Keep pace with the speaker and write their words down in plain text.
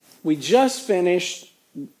We just finished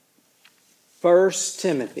 1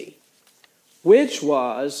 Timothy, which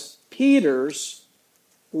was Peter's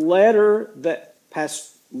letter that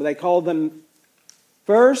they call them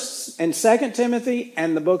 1st and 2nd Timothy,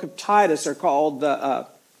 and the book of Titus are called the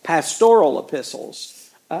pastoral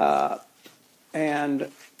epistles.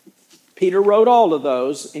 And Peter wrote all of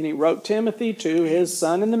those, and he wrote Timothy to his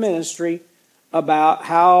son in the ministry about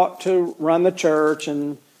how to run the church,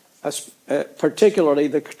 and particularly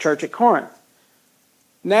the church at Corinth.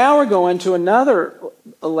 Now we're going to another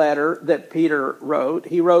letter that Peter wrote.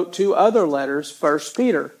 He wrote 2 other letters, 1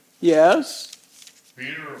 Peter. Yes?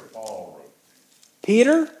 Peter or Paul wrote?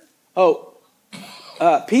 Peter? Oh,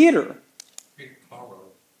 Peter. Paul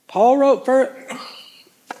wrote. Paul wrote first.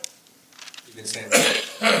 You've been saying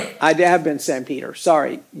that. I have been saying Peter.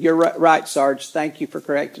 Sorry. You're right, Sarge. Thank you for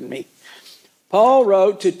correcting me. Paul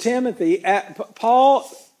wrote to Timothy.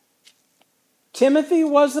 Timothy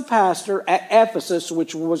was the pastor at Ephesus,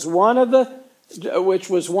 which was one of the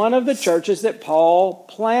churches that Paul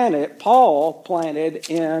planted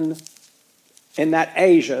in that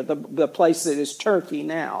Asia, the place that is Turkey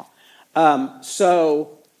now.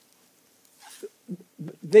 So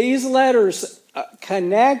these letters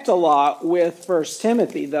connect a lot with 1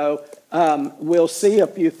 Timothy, though we'll see a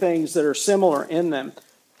few things that are similar in them.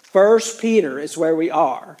 1 Peter is where we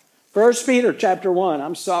are. 1 Peter chapter 1,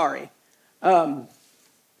 I'm sorry.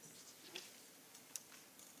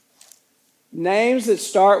 Names that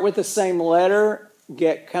start with the same letter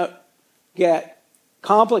get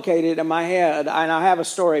complicated in my head, and I have a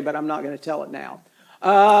story, but I'm not going to tell it now.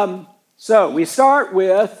 So we start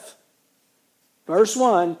with verse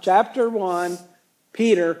 1, chapter 1,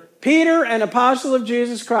 Peter, an apostle of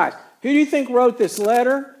Jesus Christ. Who do you think wrote this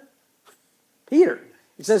letter? Peter.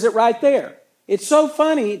 It says it right there. It's so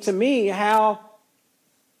funny to me how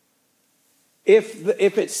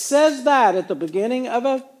if it says that at the beginning of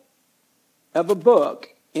a book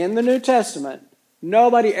in the New Testament,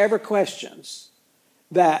 nobody ever questions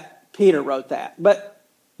that Peter wrote that. But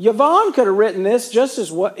Yvonne could have written this just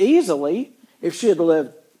as easily if she had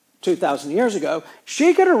lived 2,000 years ago.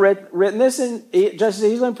 She could have written this just as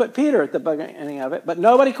easily and put Peter at the beginning of it, but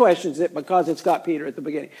nobody questions it because it's got Peter at the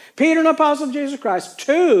beginning. Peter, an apostle of Jesus Christ,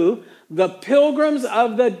 to the pilgrims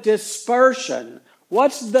of the dispersion.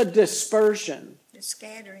 What's the dispersion? The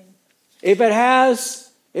scattering. If it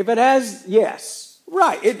has, yes.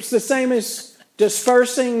 Right. It's the same as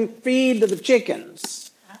dispersing feed to the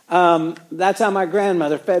chickens. That's how my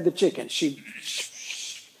grandmother fed the chickens. She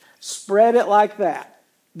spread it like that.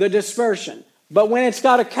 The dispersion. But when it's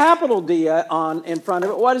got a capital D in front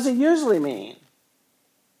of it, what does it usually mean?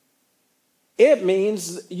 It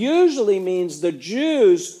usually means the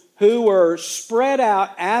Jews who were spread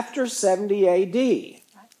out after 70 A.D.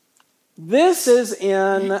 This is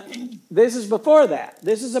before that.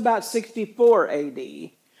 This is about 64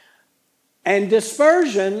 A.D. And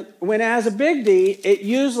dispersion, when it has a big D, it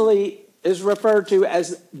usually is referred to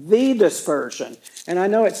as the dispersion. And I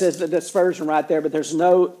know it says the dispersion right there, but there's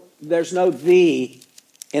no the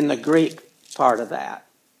in the Greek part of that.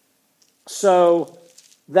 So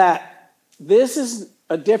that this is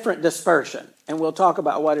a different dispersion, and we'll talk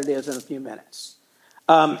about what it is in a few minutes.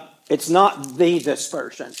 It's not the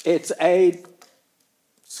dispersion. It's a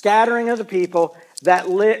scattering of the people that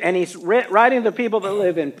live, and he's writing to people that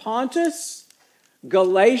live in Pontus,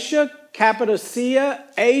 Galatia, Cappadocia,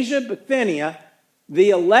 Asia, Bithynia,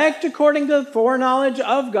 the elect according to the foreknowledge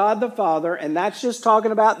of God the Father, and that's just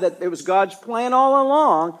talking about that it was God's plan all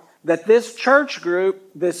along that this church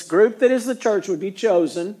group, this group that is the church, would be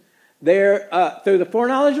chosen there through the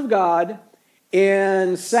foreknowledge of God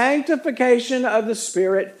in sanctification of the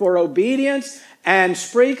Spirit for obedience and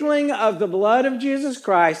sprinkling of the blood of Jesus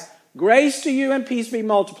Christ. Grace to you and peace be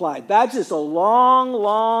multiplied. That's just a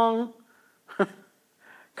long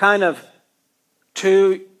kind of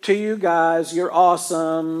to you guys, you're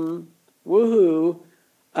awesome, woohoo.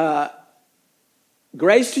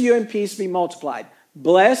 Grace to you and peace be multiplied.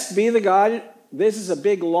 Blessed be the God. This is a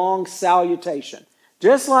big, long salutation.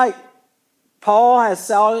 Just like Paul has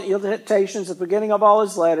salutations at the beginning of all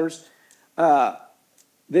his letters,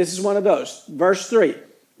 this is one of those. Verse 3.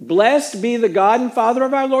 Blessed be the God and Father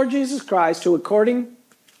of our Lord Jesus Christ, who according...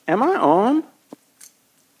 Am I on?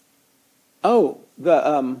 Oh,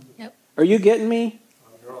 Yep. Are you getting me?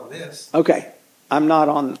 You're on this. Okay. I'm not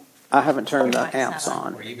on... I haven't turned the amps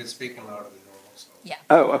on. Or you've been speaking louder than normal. So. Yeah.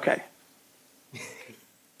 Oh, okay.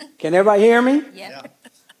 Can everybody hear me? Yeah.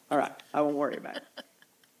 All right. I won't worry about it.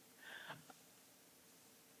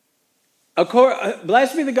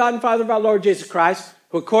 Blessed be the God and Father of our Lord Jesus Christ,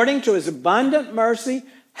 who according to his abundant mercy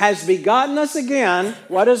has begotten us again.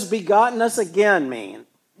 What does begotten us again mean?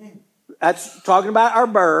 That's talking about our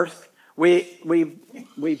birth.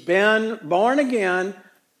 We've been born again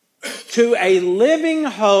to a living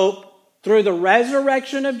hope through the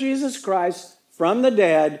resurrection of Jesus Christ from the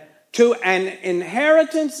dead, to an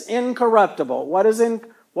inheritance incorruptible. What does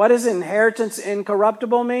inheritance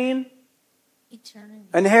incorruptible mean? Eternity.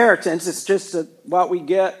 Inheritance is just what we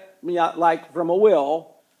get like from a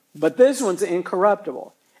will, but this one's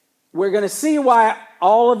incorruptible. We're going to see why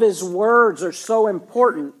all of his words are so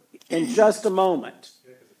important in just a moment.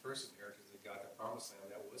 Yeah, because the first inheritance they got, the promised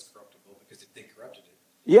land, that was corruptible because they corrupted it.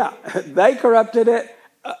 Yeah, they corrupted it.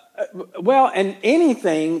 And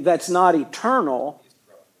anything that's not eternal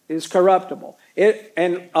is corruptible.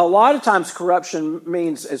 And a lot of times corruption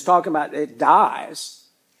is talking about it dies.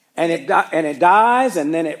 And it dies,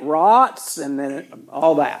 and then it rots, and then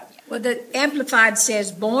all that. Well, the Amplified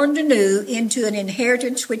says, born anew into an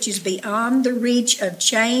inheritance which is beyond the reach of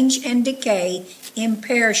change and decay,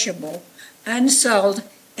 imperishable, unsullied,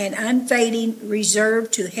 and unfading,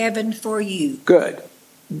 reserved to heaven for you. Good.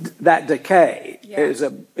 That decay is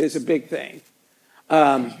a big thing.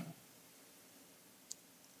 And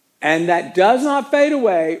that does not fade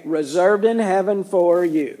away, reserved in heaven for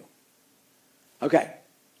you. Okay.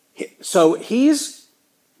 So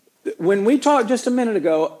when we talked just a minute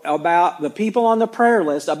ago about the people on the prayer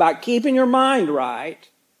list, about keeping your mind right,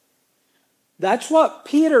 that's what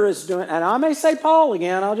Peter is doing. And I may say Paul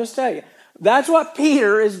again, I'll just tell you. That's what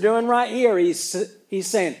Peter is doing right here. He's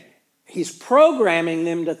saying, he's programming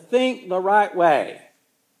them to think the right way.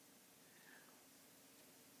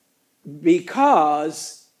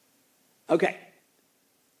 Because,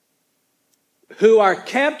 who are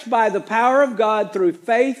kept by the power of God through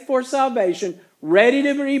faith for salvation, ready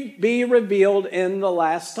to be revealed in the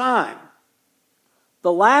last time.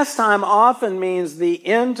 The last time often means the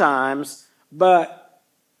end times,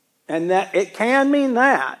 and that it can mean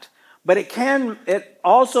that, but it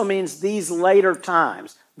also means these later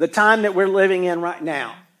times, the time that we're living in right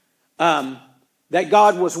now. That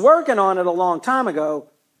God was working on it a long time ago,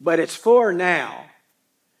 but it's for now.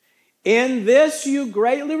 In this you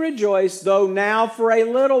greatly rejoice, though now for a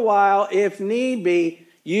little while, if need be,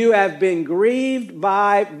 you have been grieved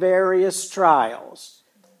by various trials.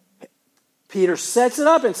 Peter sets it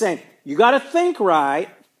up and saying, you got to think right,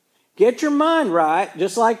 get your mind right,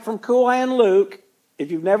 just like from Cool Hand Luke.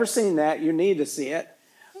 If you've never seen that, you need to see it.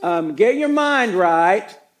 Get your mind right,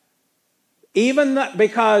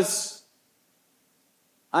 because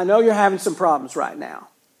I know you're having some problems right now.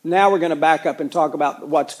 Now we're going to back up and talk about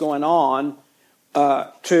what's going on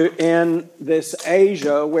in this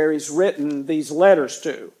Asia where he's written these letters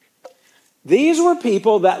to. These were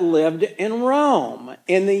people that lived in Rome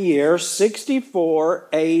in the year 64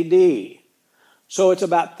 AD. So it's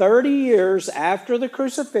about 30 years after the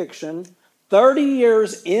crucifixion, 30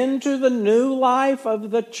 years into the new life of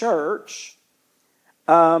the church.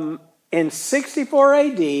 In 64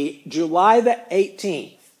 AD, July the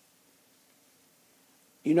 18th.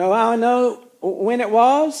 You know how I know when it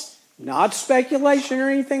was? Not speculation or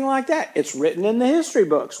anything like that. It's written in the history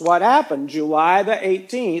books. What happened July the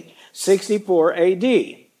 18th, 64 AD?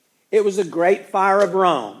 It was the Great Fire of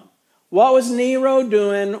Rome. What was Nero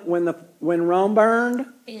doing when Rome burned?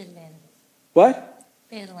 Fiddling. What?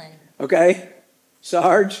 Fiddling. Okay.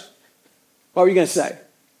 Sarge, what were you going to say?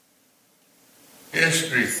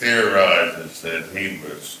 History theorizes that he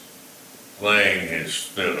was playing his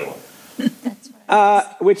fiddle. That's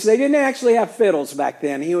right. Which they didn't actually have fiddles back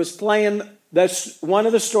then. He was playing, one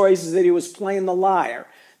of the stories is that he was playing the lyre.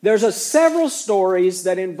 There's several stories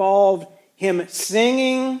that involved him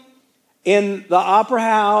singing in the opera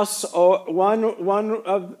house, or one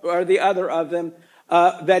or the other of them,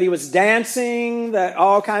 that he was dancing, that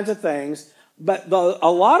all kinds of things. But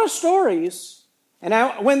a lot of stories, and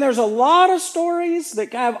when there's a lot of stories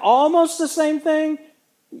that have almost the same thing,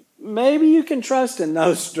 maybe you can trust in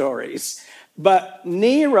those stories. But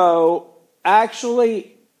Nero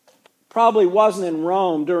actually probably wasn't in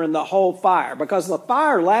Rome during the whole fire, because the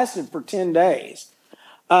fire lasted for 10 days.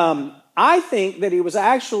 I think that he was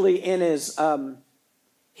actually in his,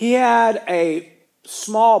 he had a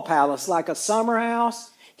small palace, like a summer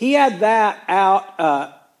house. He had that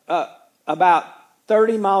out about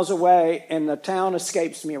 30 miles away, and the town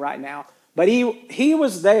escapes me right now. But he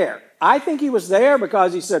was there. I think he was there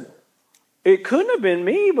because he said, it couldn't have been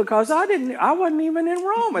me because I wasn't even in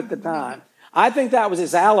Rome at the time. I think that was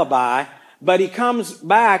his alibi, but he comes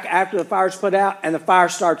back after the fire's put out and the fire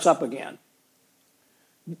starts up again.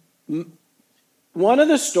 One of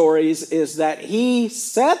the stories is that he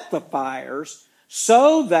set the fires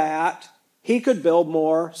so that he could build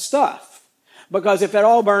more stuff. Because if it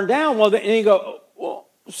all burned down, well, then you go, well,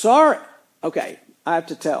 sorry. Okay, I have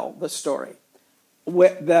to tell the story.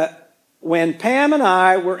 When Pam and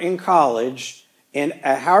I were in college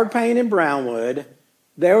at Howard Payne in Brownwood,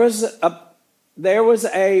 there was a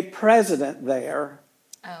president there.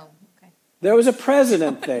 Oh, okay. There was a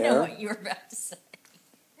president I there. know what you were about to say.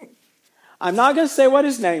 I'm not going to say what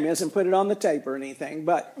his name is and put it on the tape or anything,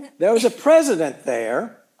 but there was a president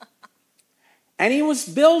there, and he was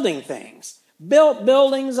building things, built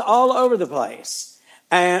buildings all over the place.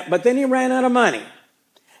 But then he ran out of money.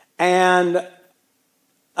 And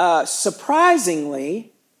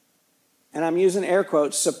surprisingly, and I'm using air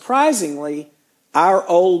quotes, surprisingly, our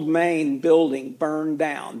Old Main building burned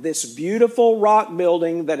down. This beautiful rock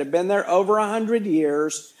building that had been there over 100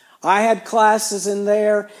 years. I had classes in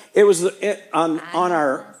there. It was on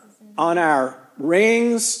our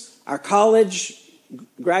rings, our college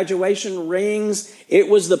graduation rings. It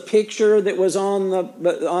was the picture that was on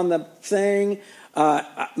the thing.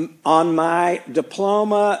 On my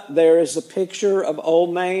diploma, there is a picture of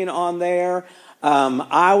Old Main on there.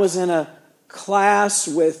 I was in an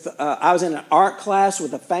art class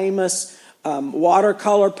with a famous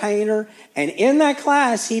watercolor painter, and in that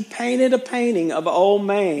class he painted a painting of Old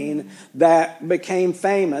Main that became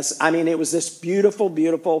famous. I mean, it was this beautiful,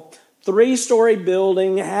 beautiful 3-story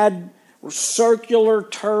building, had circular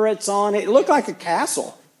turrets on it. It looked like a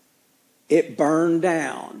castle. It burned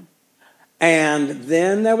down. And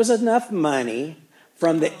then there was enough money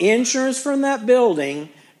from the insurance from that building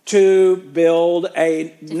to build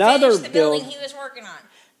another building he was working on.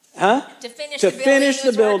 Huh? To finish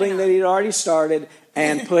the building that he'd already started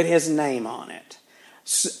and put his name on it.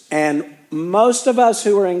 And most of us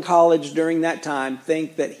who were in college during that time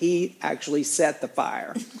think that he actually set the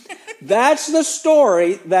fire. That's the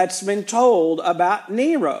story that's been told about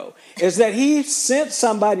Nero, is that he sent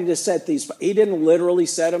somebody to set these. He didn't literally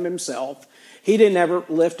set them himself. He didn't ever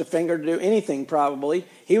lift a finger to do anything, probably.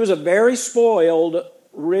 He was a very spoiled,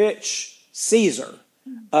 rich Caesar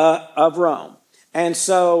of Rome. And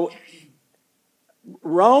so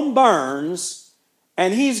Rome burns,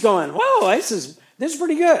 and he's going, whoa, this is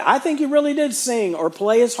pretty good. I think he really did sing or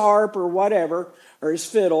play his harp or whatever, or his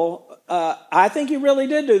fiddle. I think he really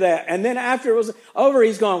did do that. And then after it was over,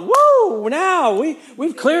 he's going, whoa, now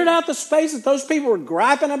we've cleared out the space that those people were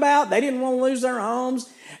griping about. They didn't want to lose their homes.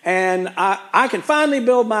 And I can finally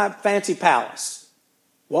build my fancy palace.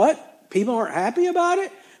 What? People aren't happy about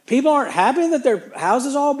it? People aren't happy that their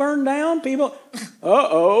houses all burned down? People,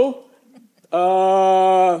 I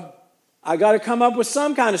got to come up with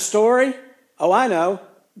some kind of story. Oh, I know.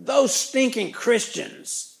 Those stinking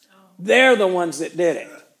Christians. They're the ones that did it.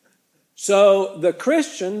 So the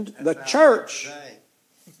Christian, the church.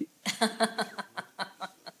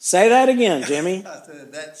 Say that again, Jimmy. I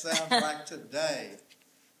said, that sounds like today.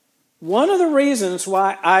 One of the reasons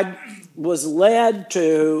why I was led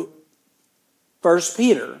to 1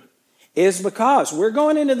 Peter is because we're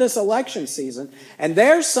going into this election season, and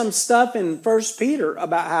there's some stuff in 1 Peter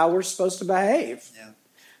about how we're supposed to behave. Yeah.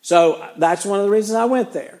 So that's one of the reasons I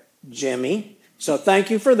went there, Jimmy. So thank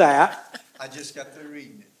you for that. I just got through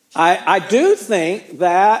reading it. I do think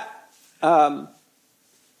that,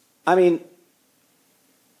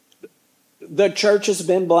 the church has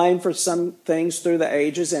been blamed for some things through the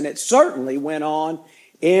ages, and it certainly went on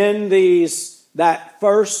in that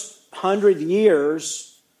first 100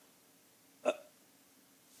 years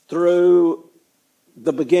through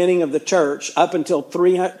the beginning of the church up until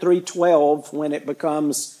 312, when it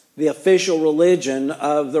becomes the official religion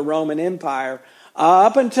of the Roman Empire.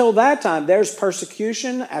 Up until that time, there's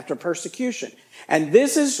persecution after persecution. And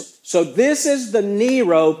this is the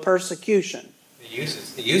Nero persecution. He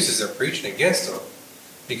uses their preaching against them,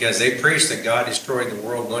 because they preach that God destroyed the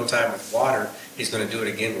world one time with water. He's going to do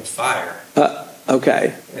it again with fire.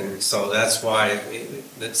 Okay. And so that's why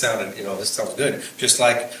this sounds good. Just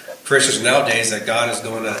like Christians nowadays, that God is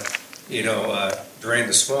going to, drain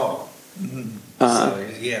the swamp. Mm-hmm.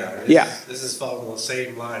 This is following the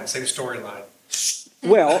same line, same storyline.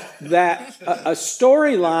 Well, that a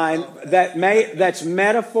storyline that's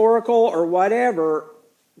metaphorical or whatever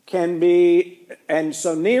can be, and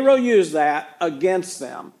so Nero used that against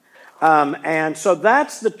them, and so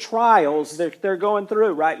that's the trials that they're going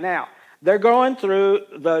through right now. They're going through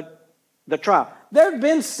the trial. There have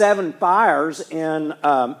been 7 fires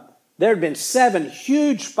there have been 7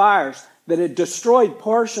 huge fires that had destroyed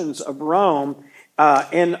portions of Rome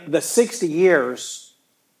in the 60 years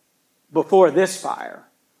before this fire.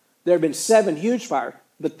 There have been 7 huge fires.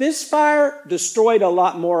 But this fire destroyed a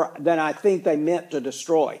lot more than I think they meant to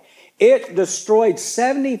destroy. it destroyed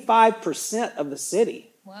 75% of the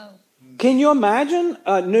city. Whoa. Can you imagine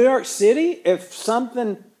New York City if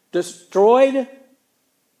something destroyed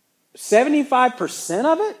 75%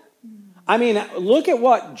 of it? I mean, look at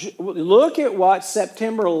what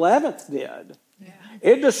September 11th did. Yeah.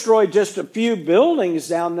 It destroyed just a few buildings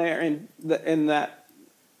down there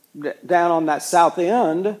down on that south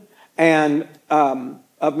end and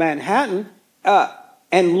of Manhattan,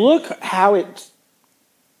 and look how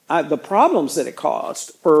the problems that it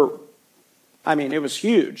caused. It was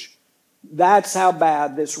huge. That's how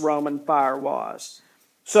bad this Roman fire was.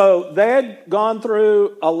 So they had gone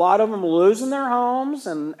through, a lot of them losing their homes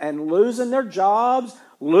and losing their jobs,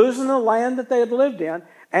 losing the land that they had lived in.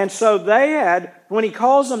 And so they had, when he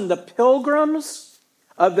calls them the pilgrims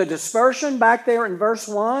of the dispersion back there in verse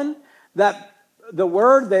 1, that the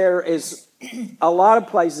word there is, a lot of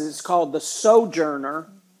places it's called the sojourner,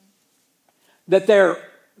 that they're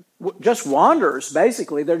just wanderers,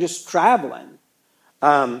 basically. They're just traveling.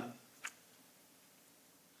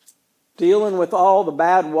 Dealing with all the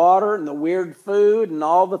bad water and the weird food and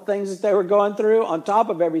all the things that they were going through on top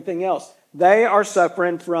of everything else. They are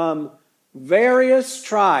suffering from various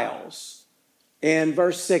trials in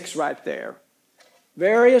verse 6 right there.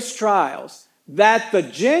 Various trials. That the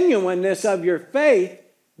genuineness of your faith,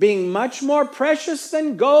 being much more precious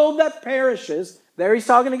than gold that perishes. There he's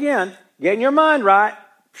talking again. Getting your mind right.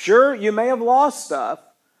 Sure, you may have lost stuff,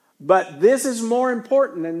 but this is more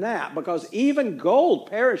important than that, because even gold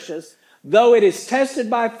perishes, though it is tested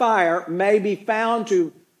by fire, may be found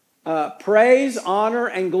to praise, honor,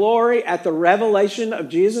 and glory at the revelation of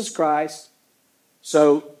Jesus Christ.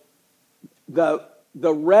 So the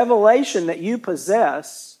revelation that you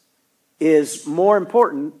possess is more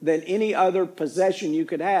important than any other possession you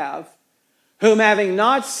could have, whom having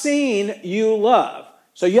not seen, you love.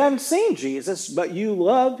 So you haven't seen Jesus, but you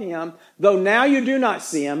love him, though now you do not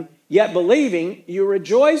see him, yet believing, you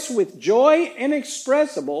rejoice with joy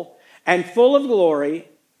inexpressible and full of glory.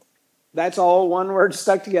 That's all one word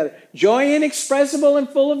stuck together. Joy inexpressible and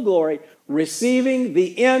full of glory, receiving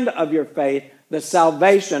the end of your faith, the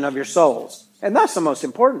salvation of your souls. And that's the most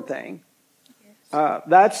important thing.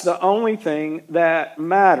 That's the only thing that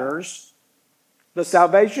matters. The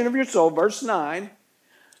salvation of your soul, verse 9.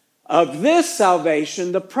 Of this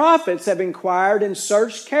salvation, the prophets have inquired and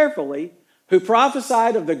searched carefully, who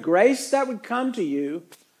prophesied of the grace that would come to you,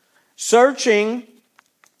 searching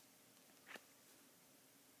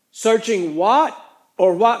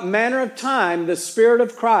what manner of time the Spirit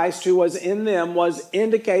of Christ who was in them was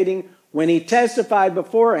indicating when he testified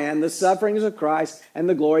beforehand the sufferings of Christ and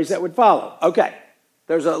the glories that would follow. Okay,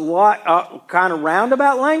 there's a lot kind of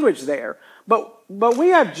roundabout language there. But we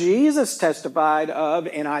have Jesus testified of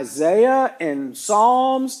in Isaiah and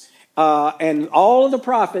Psalms and all of the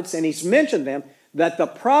prophets, and he's mentioned them, that the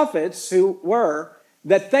prophets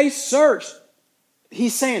that they searched.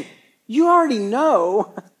 He's saying, you already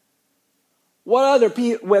know what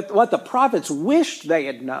the prophets wished they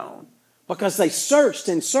had known, because they searched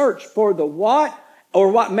and searched for the what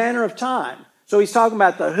or what manner of time. So he's talking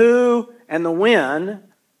about the who and the when.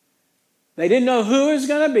 They didn't know who it was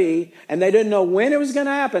going to be, and they didn't know when it was going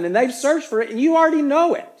to happen, and they've searched for it, and you already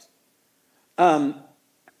know it. And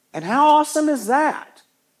how awesome is that?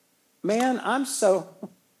 Man,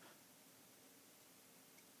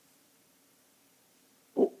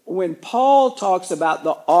 when Paul talks about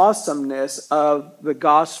the awesomeness of the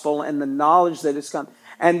gospel and the knowledge that has come,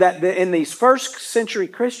 and that in these first century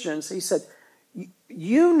Christians, he said,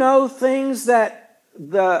 you know things that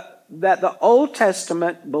the Old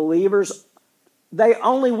Testament believers, they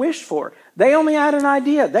only wished for. They only had an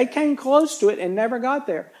idea. They came close to it and never got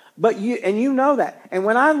there. But you know that. And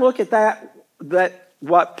when I look at that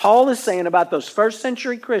what Paul is saying about those first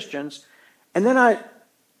century Christians, and then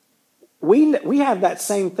we have that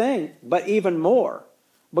same thing, but even more,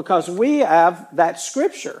 because we have that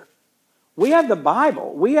Scripture. We have the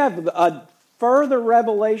Bible. We have a further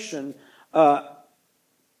revelation,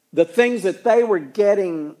 the things that they were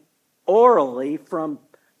getting orally from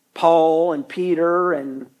Paul and Peter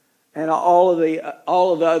and all of the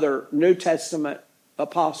other New Testament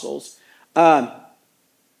apostles. But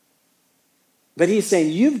he's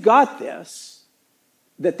saying, you've got this,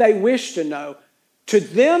 that they wish to know. To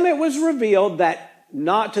them it was revealed that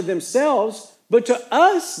not to themselves, but to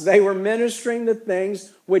us they were ministering the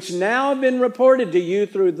things which now have been reported to you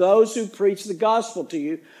through those who preach the gospel to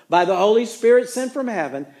you by the Holy Spirit sent from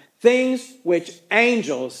heaven, things which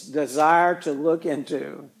angels desire to look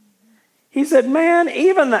into. He said, man,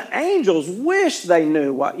 even the angels wish they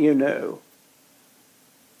knew what you knew.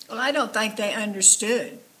 Well, I don't think they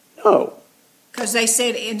understood. No. Because they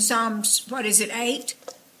said in Psalms, 8?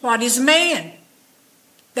 What is man?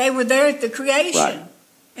 They were there at the creation. Right.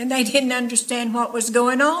 And they didn't understand what was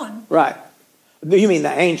going on. Right. You mean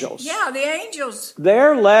the angels? Yeah, the angels.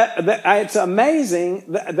 It's amazing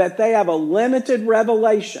that they have a limited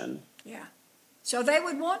revelation. Yeah. So they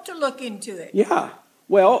would want to look into it. Yeah.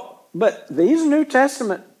 Well, but these New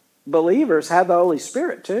Testament believers have the Holy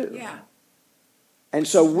Spirit too. Yeah. And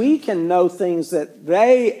so we can know things that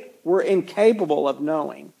they were incapable of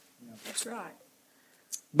knowing. That's right.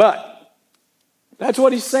 But that's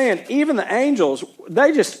what he's saying. Even the angels,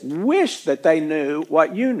 they just wish that they knew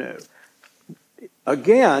what you knew.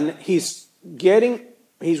 Again, he's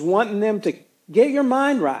wanting them to get your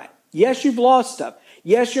mind right. Yes, you've lost stuff.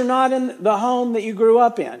 Yes, you're not in the home that you grew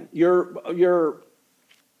up in. You're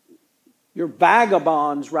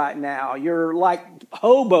vagabonds right now. You're like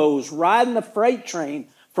hobos riding the freight train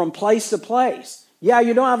from place to place. Yeah,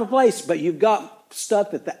 you don't have a place, but you've got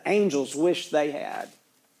stuff that the angels wish they had.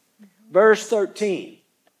 Verse 13.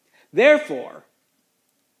 Therefore,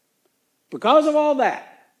 because of all that,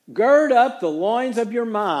 gird up the loins of your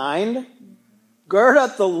mind. Gird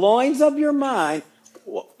up the loins of your mind.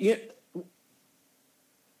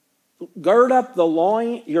 Gird up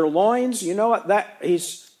your loins. You know what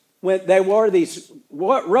when they wore these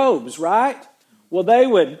robes, right? Well, they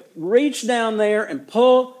would reach down there and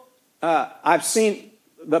pull. I've seen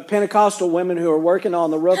the Pentecostal women who are working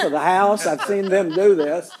on the roof of the house. I've seen them do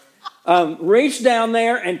this. Reach down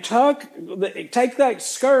there and take that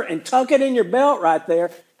skirt and tuck it in your belt right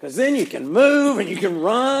there, because then you can move and you can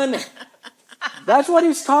run. That's what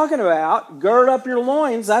he's talking about. Gird up your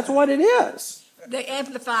loins. That's what it is. The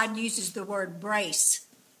Amplified uses the word brace.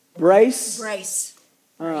 Brace? Brace.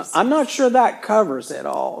 I'm not sure that covers it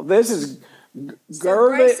all. This is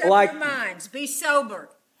Gird it like your minds. Be sober.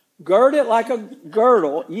 Gird it like a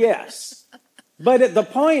girdle, yes. But the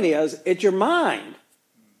point is, it's your mind.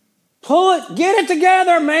 Pull it, get it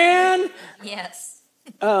together, man. Yes.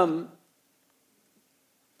 In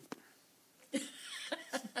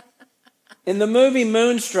the movie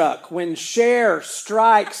Moonstruck, when Cher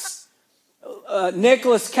strikes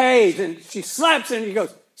Nicolas Cage and she slaps him and he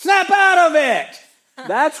goes, snap out of it.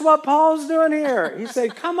 That's what Paul's doing here. He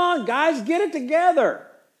said, come on, guys, get it together.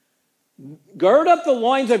 Gird up the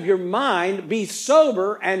loins of your mind, be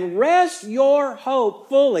sober, and rest your hope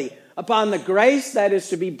fully upon the grace that is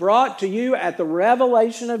to be brought to you at the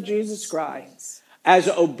revelation of Jesus Christ. As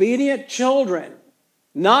obedient children,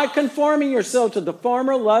 not conforming yourself to the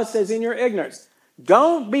former lust as in your ignorance.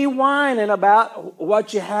 Don't be whining about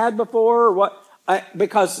what you had before,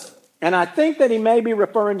 and I think that he may be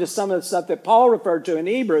referring to some of the stuff that Paul referred to in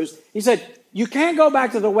Hebrews. He said, you can't go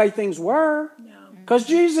back to the way things were, because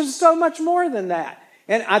Jesus is so much more than that.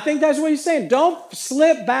 And I think that's what he's saying. Don't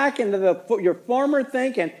slip back into your former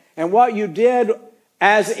thinking and what you did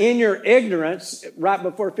as in your ignorance right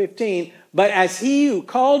before 15, but as he who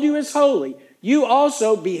called you is holy, you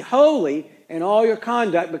also be holy in all your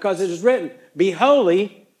conduct, because it is written, be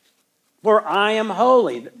holy, for I am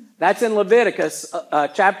holy. That's in Leviticus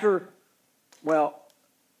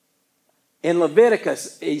in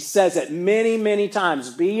Leviticus, he says it many, many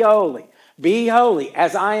times, be holy,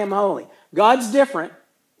 as I am holy. God's different.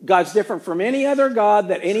 God's different from any other God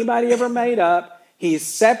that anybody ever made up. He's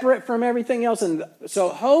separate from everything else. And so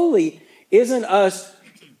holy isn't us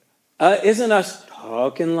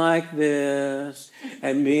talking like this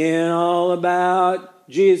and being all about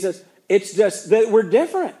Jesus. It's just that we're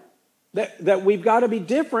different. That we've got to be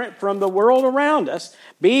different from the world around us.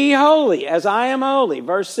 Be holy as I am holy.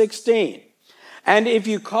 Verse 16. And if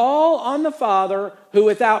you call on the Father, who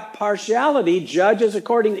without partiality judges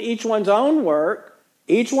according to each one's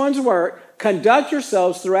work, conduct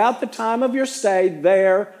yourselves throughout the time of your stay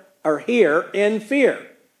there or here in fear.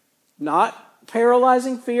 Not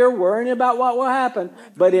paralyzing fear, worrying about what will happen,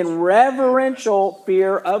 but in reverential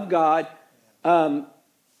fear of God,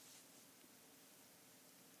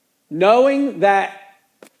 knowing that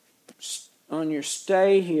on your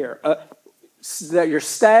stay here, that your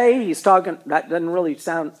stay, he's talking, that doesn't really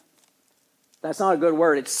sound, that's not a good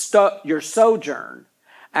word. It's your sojourn.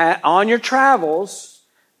 On your travels,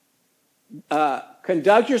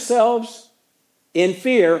 conduct yourselves in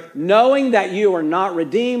fear, knowing that you are not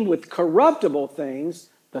redeemed with corruptible things,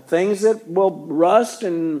 the things that will rust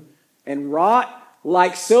and rot,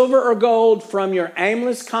 like silver or gold, from your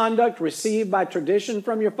aimless conduct received by tradition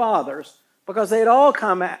from your fathers, because they'd all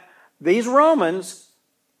come at, these Romans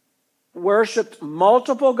worshipped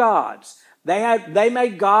multiple gods. They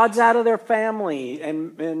made gods out of their family,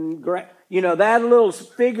 and they had little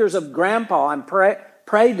figures of grandpa and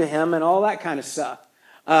prayed to him and all that kind of stuff.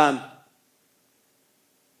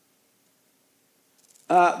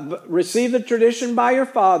 receive the tradition by your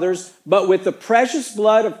fathers, but with the precious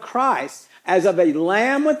blood of Christ, as of a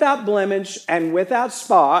lamb without blemish and without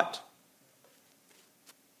spot.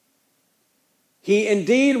 He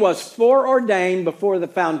indeed was foreordained before the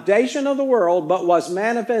foundation of the world, but was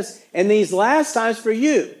manifest in these last times for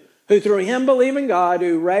you, who through him believe in God,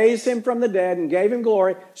 who raised him from the dead and gave him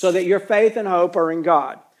glory, so that your faith and hope are in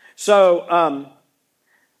God. So,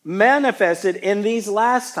 manifested in these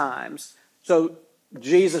last times. So,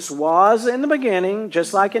 Jesus was in the beginning,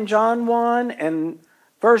 just like in John 1 and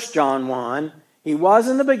 1 John 1. He was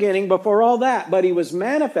in the beginning before all that, but he was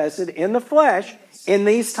manifested in the flesh in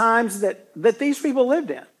these times that these people lived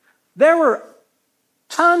in. There were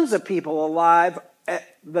tons of people alive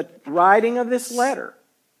at the writing of this letter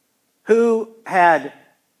who had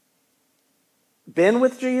been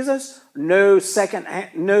with Jesus, knew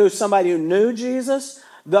somebody who knew Jesus.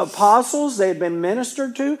 The apostles, they had been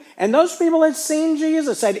ministered to, and those people had seen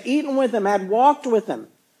Jesus, had eaten with him, had walked with him.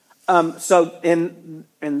 So in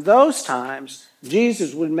those times,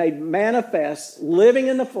 Jesus was made manifest, living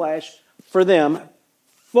in the flesh for them,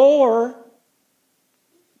 for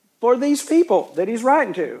these people that he's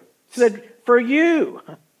writing to. He said, for you.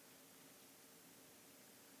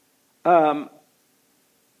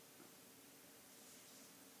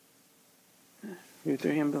 Who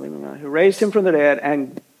through him believing God, who raised him from the dead,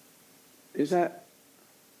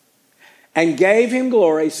 and gave him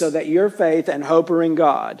glory, so that your faith and hope are in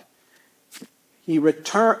God.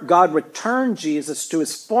 God returned Jesus to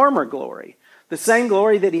his former glory, the same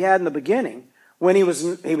glory that he had in the beginning, when he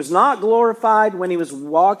was not glorified when he was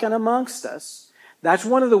walking amongst us. That's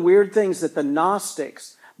one of the weird things that the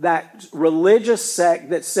Gnostics, that religious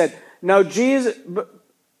sect that said, no, Jesus,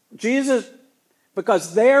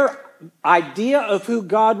 because their idea of who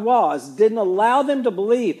God was didn't allow them to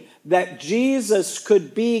believe that Jesus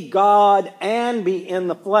could be God and be in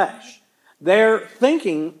the flesh. Their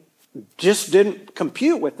thinking just didn't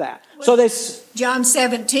compute with that. So John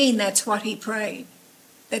 17, that's what he prayed,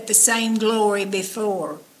 that the same glory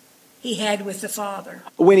before he had with the Father.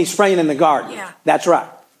 When he's praying in the garden. Yeah. That's right.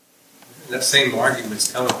 That same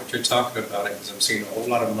argument's coming, but you're talking about it because I'm seeing a whole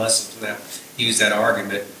lot of Muslims now use that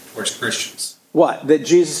argument towards Christians. What? That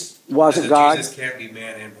Jesus wasn't that God? Jesus can't be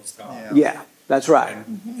man and was God. Yeah, that's right.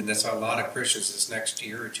 And that's why a lot of Christians this next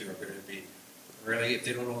year or two are going to be, really, if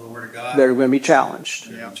they don't know the Word of God, They're going to be challenged.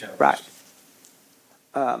 Right.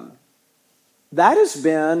 That has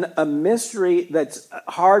been a mystery that's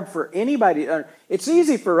hard for anybody. It's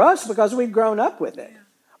easy for us because we've grown up with it.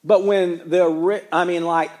 But when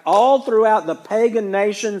all throughout the pagan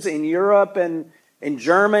nations in Europe and in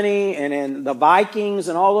Germany and in the Vikings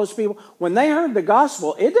and all those people, when they heard the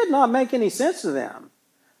gospel, it did not make any sense to them.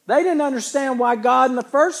 They didn't understand why God in the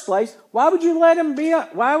first place, why would you let him be,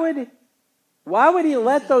 why would he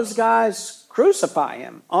let those guys crucify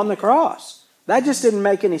him on the cross? That just didn't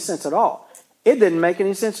make any sense at all. It didn't make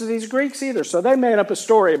any sense to these Greeks either. So they made up a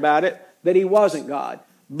story about it, that he wasn't God.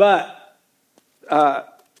 But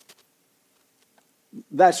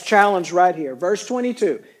that's challenged right here. Verse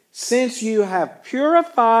 22, since you have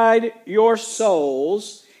purified your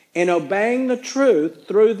souls in obeying the truth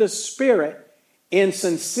through the Spirit, in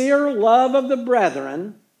sincere love of the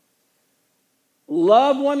brethren,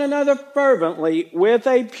 love one another fervently with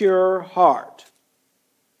a pure heart.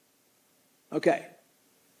 Okay.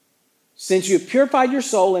 Since you've purified your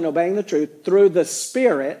soul in obeying the truth through the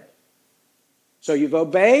Spirit, so you've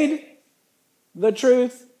obeyed the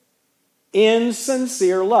truth in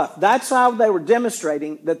sincere love. That's how they were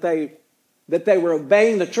demonstrating that they were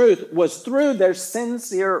obeying the truth, was through their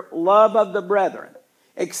sincere love of the brethren.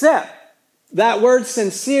 Except that word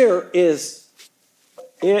sincere is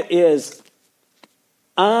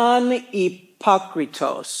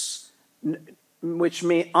anhypokritos, which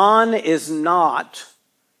means an is not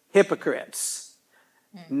hypocrites.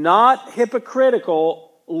 Not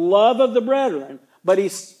hypocritical love of the brethren, but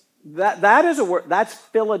that is a word, that's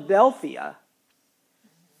Philadelphia.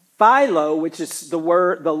 Philo, which is the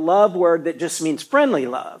love word that just means friendly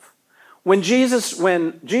love. When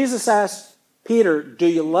Jesus asked Peter, do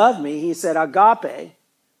you love me? He said, agape.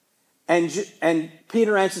 And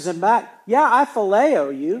Peter answers him back, yeah, I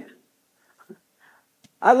phileo you.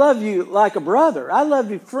 I love you like a brother. I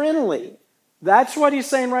love you friendly. That's what he's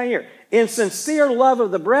saying right here. In sincere love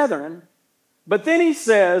of the brethren. But then he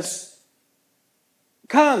says,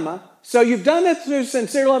 comma, so you've done it through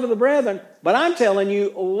sincere love of the brethren, but I'm telling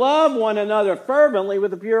you, love one another fervently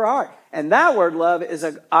with a pure heart. And that word love is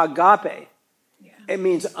agape. Yeah. It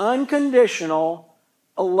means unconditional,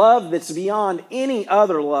 a love that's beyond any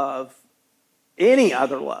other love. Any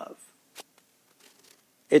other love.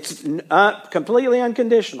 It's completely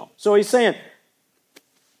unconditional. So he's saying,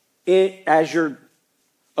 as you're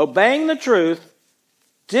obeying the truth,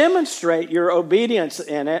 demonstrate your obedience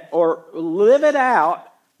in it or live it out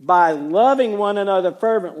by loving one another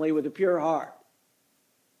fervently with a pure heart.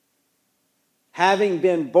 Having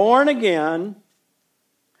been born again,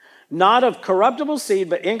 not of corruptible seed,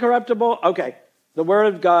 but incorruptible. Okay, the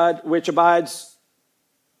word of God which abides,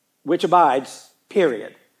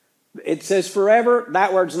 period. It says forever.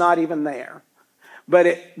 That word's not even there.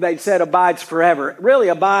 But they said abides forever. It really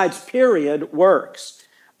abides, period, works.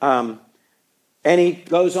 And he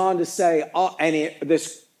goes on to say,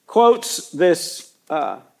 this quotes this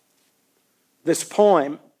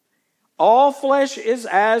poem, all flesh is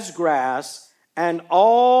as grass, and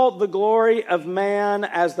all the glory of man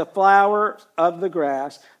as the flower of the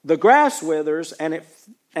grass. The grass withers, and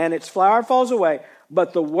its flower falls away,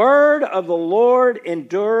 but the word of the Lord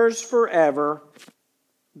endures forever.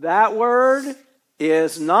 That word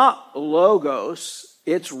is not logos,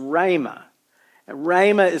 it's rhema. And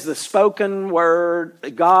rhema is the spoken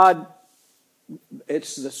word, God.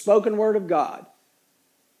 It's the spoken word of God.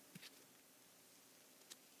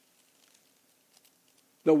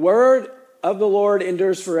 The word of the Lord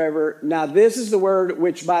endures forever. Now this is the word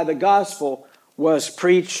which by the gospel was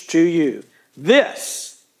preached to you.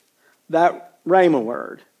 This, that rhema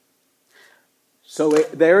word. So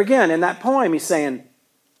there again, in that poem, he's saying,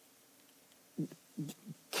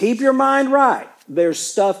 keep your mind right. There's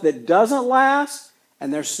stuff that doesn't last,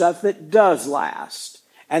 and there's stuff that does last.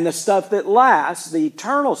 And the stuff that lasts, the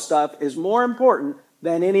eternal stuff, is more important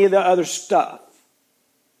than any of the other stuff.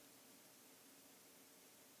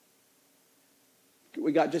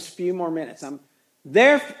 We got just a few more minutes.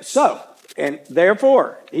 Therefore,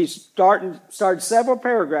 he's started several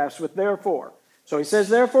paragraphs with therefore. So he says,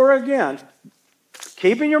 therefore again,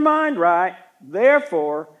 keeping your mind right,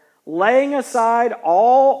 therefore, laying aside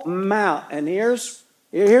all malice. And here's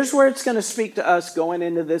where it's going to speak to us going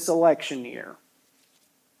into this election year.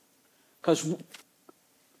 Because you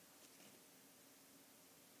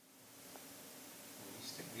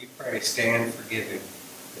pray, stand forgiving.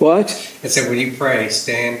 what? It said, when you pray,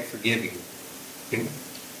 stand forgiving.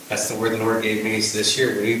 That's the word the Lord gave me this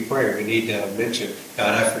year. When you pray, we need to mention,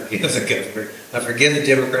 God, I forgive the government. I forgive the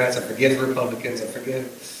Democrats. I forgive the Republicans. I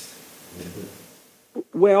forgive.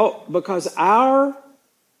 Well, because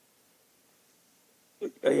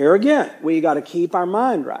here again, we got to keep our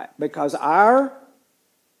mind right. Because our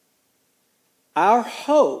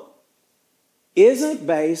hope isn't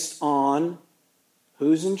based on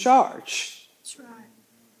who's in charge. That's right.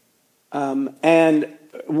 And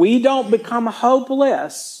we don't become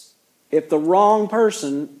hopeless if the wrong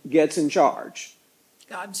person gets in charge.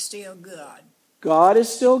 God's still good. God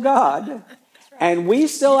is still God. And we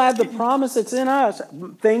still have the promise that's in us,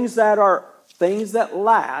 things that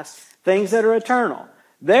last, things that are eternal.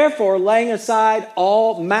 Therefore, laying aside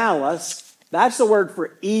all malice, that's the word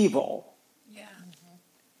for evil. Yeah.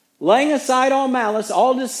 Laying aside all malice,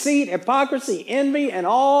 all deceit, hypocrisy, envy, and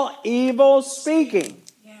all evil speaking.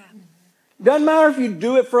 Doesn't matter if you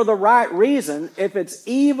do it for the right reason. If it's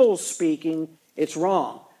evil speaking, it's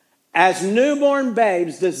wrong. As newborn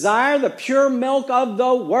babes, desire the pure milk of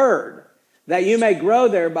the word, that you may grow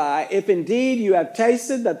thereby, if indeed you have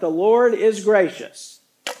tasted that the Lord is gracious.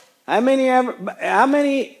 How many have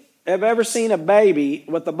ever seen a baby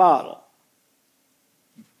with a bottle?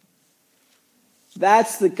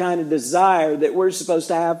 That's the kind of desire that we're supposed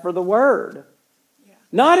to have for the word. Yeah.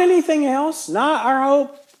 Not anything else, not our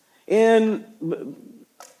hope in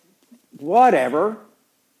whatever.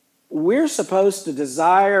 We're supposed to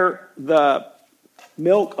desire the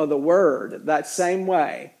milk of the word that same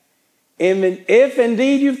way. If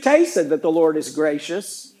indeed you've tasted that the Lord is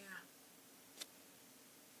gracious.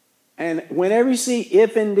 Yeah. And whenever you see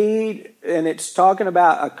if indeed, and it's talking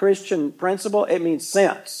about a Christian principle, it means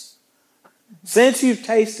since. Since you've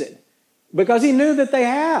tasted. Because he knew that they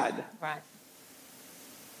had. Right.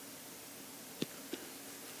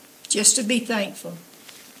 Just to be thankful.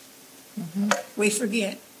 Mm-hmm. We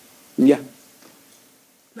forget. Yeah.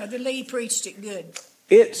 Brother Lee preached it good.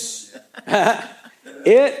 It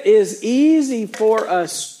is easy for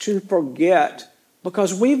us to forget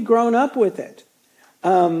because we've grown up with it.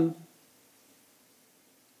 Does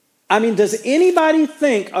anybody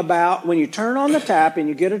think about when you turn on the tap and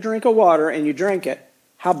you get a drink of water and you drink it,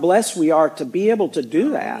 how blessed we are to be able to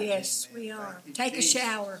do that? Yes, we are. Take a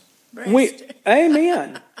shower.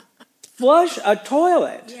 Amen. Flush a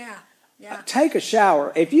toilet. Yeah. Take a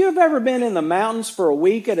shower. If you have ever been in the mountains for a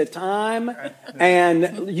week at a time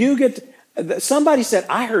and you get, Somebody said,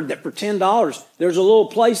 I heard that for $10, there's a little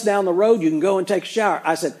place down the road you can go and take a shower.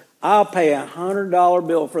 I said, I'll pay a $100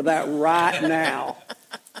 bill for that right now.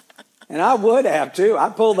 And I would have too. I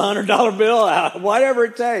pulled the $100 bill out, whatever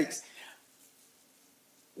it takes.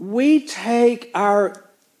 We take the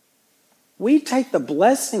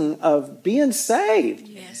blessing of being saved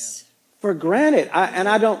for granted.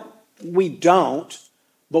 We don't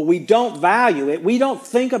value it. We don't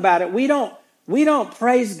think about it. We don't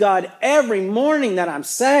praise God every morning that I'm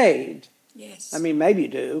saved. Yes. I mean, maybe you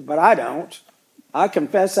do, but I don't. I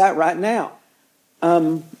confess that right now.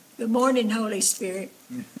 Good morning, Holy Spirit.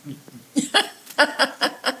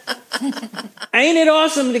 Ain't it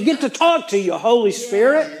awesome to get to talk to you, Holy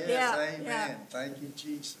Spirit? Yes, Yeah, amen. yeah. Thank you,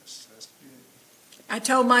 Jesus. That's good. I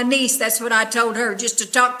told my niece that's what I told her, just to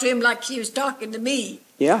talk to him like she was talking to me.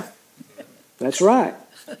 Yeah, that's right.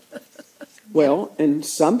 Well, and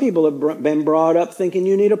some people have been brought up thinking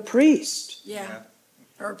you need a priest. Yeah.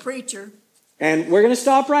 Or a preacher. And we're going to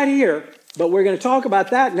stop right here, but we're going to talk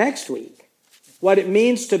about that next week. What it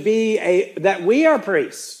means to be that we are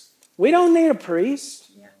priests. We don't need a priest.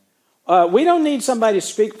 We don't need somebody to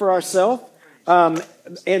speak for ourselves.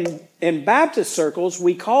 In Baptist circles,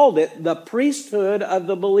 we called it the priesthood of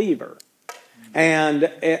the believer.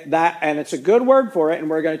 And it's a good word for it, and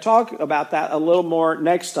we're going to talk about that a little more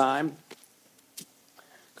next time.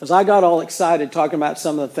 Because I got all excited talking about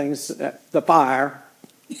some of the things, the fire.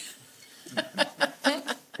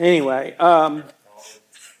 Anyway,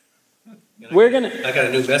 we're going to... I got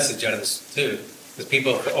a new message out of this too. Because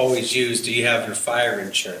people always use, do you have your fire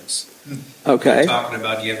insurance? Okay. We're talking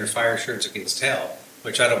about, do you have your fire insurance against hell?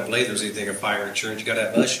 Which I don't believe there's anything of fire insurance. You got to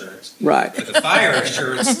have insurance. Right. But the fire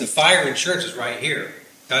insurance is right here.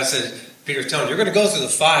 God says, Peter's telling you, you're going to go through the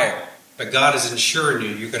fire, but God is insuring you.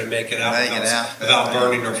 You're going to make it out without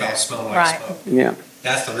burning or without smelling like smoke. Yeah.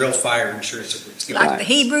 That's the real fire insurance. Like the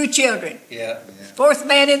Hebrew children. Yeah. Fourth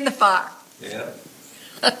man in the fire. Yeah.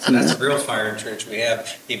 So that's the real fire insurance we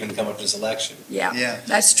have, even to come up to this election. Yeah. Yeah.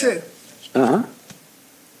 That's true.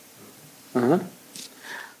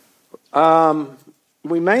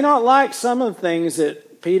 We may not like some of the things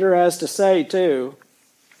that Peter has to say, too,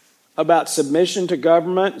 about submission to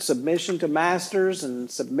government, submission to masters, and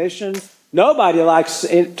submission. Nobody likes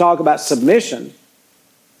to talk about submission.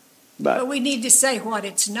 But we need to say what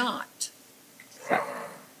it's not.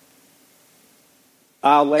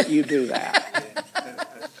 I'll let you do that.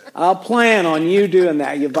 I'll plan on you doing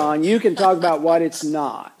that, Yvonne. You can talk about what it's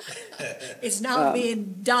not. It's not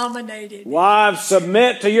being dominated. Wives,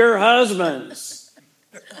 submit to your husbands.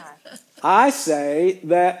 I say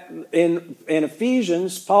that in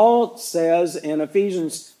Ephesians, Paul says in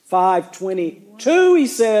Ephesians 5:22, he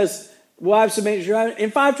says, wives, submit to your husbands.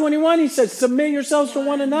 In 5:21, he says, submit yourselves to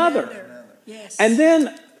one another. Yes. And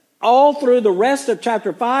then all through the rest of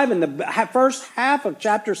chapter 5 and the first half of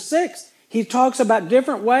chapter 6, he talks about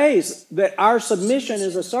different ways that our submission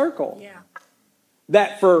is a circle. Yeah.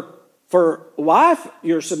 That for wife,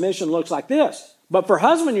 your submission looks like this. But for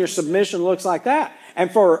husband, your submission looks like that.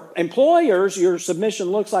 And for employers, your submission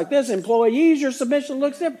looks like this. Employees, your submission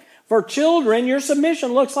looks different. For children, your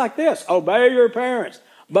submission looks like this. Obey your parents.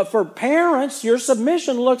 But for parents, your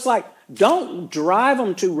submission looks like, don't drive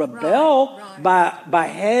them to rebel by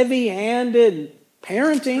heavy-handed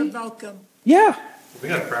parenting. Provoke them. Yeah. We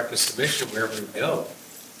got to practice submission wherever we go.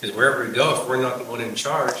 Because wherever we go, if we're not the one in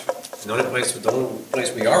charge, the only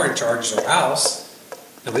place we are in charge is our house,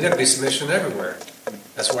 then we got to be submission everywhere.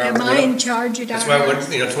 That's why. Am I in charge at That's our why house?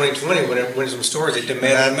 when 2020 when some stores they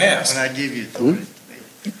demanded a mask. When I give you authority.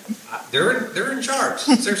 They're in charge.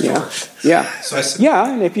 It's their store. Yeah. So I said,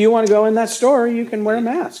 Yeah, and if you want to go in that store, you can wear a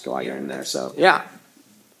mask while you're in there. So, yeah.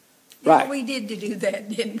 Yeah, Right. we did do that,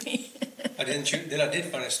 didn't we? Then I did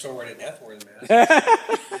find a store where I didn't have to wear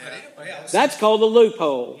the mask. That's called a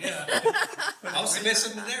loophole, I was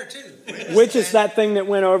submissive to there too. which is that thing that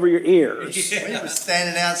went over your ears. We were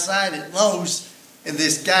standing outside at Lowe's, and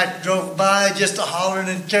this guy drove by just a hollering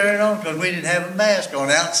and carrying on because we didn't have a mask on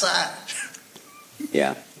outside.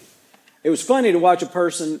 Yeah. It was funny to watch a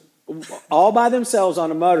person all by themselves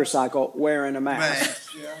on a motorcycle wearing a mask.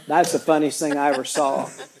 Mask, yeah. That's the funniest thing I ever saw.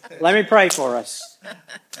 Let me pray for us.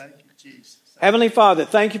 Thank you, Jesus. Heavenly Father,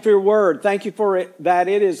 thank you for your word. Thank you for it, that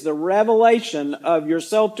it is the revelation of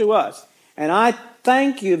yourself to us. And I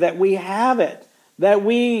thank you that we have it, that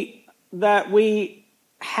we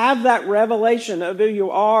have that revelation of who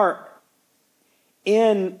you are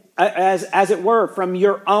as it were, from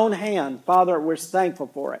your own hand. Father, we're thankful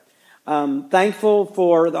for it. Thankful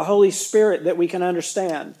for the Holy Spirit that we can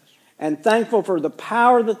understand. And thankful for the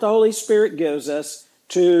power that the Holy Spirit gives us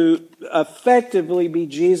to effectively be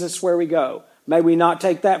Jesus where we go. May we not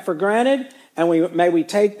take that for granted, and may we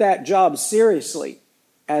take that job seriously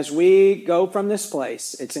as we go from this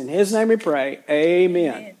place. It's in His name we pray.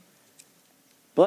 Amen. Amen.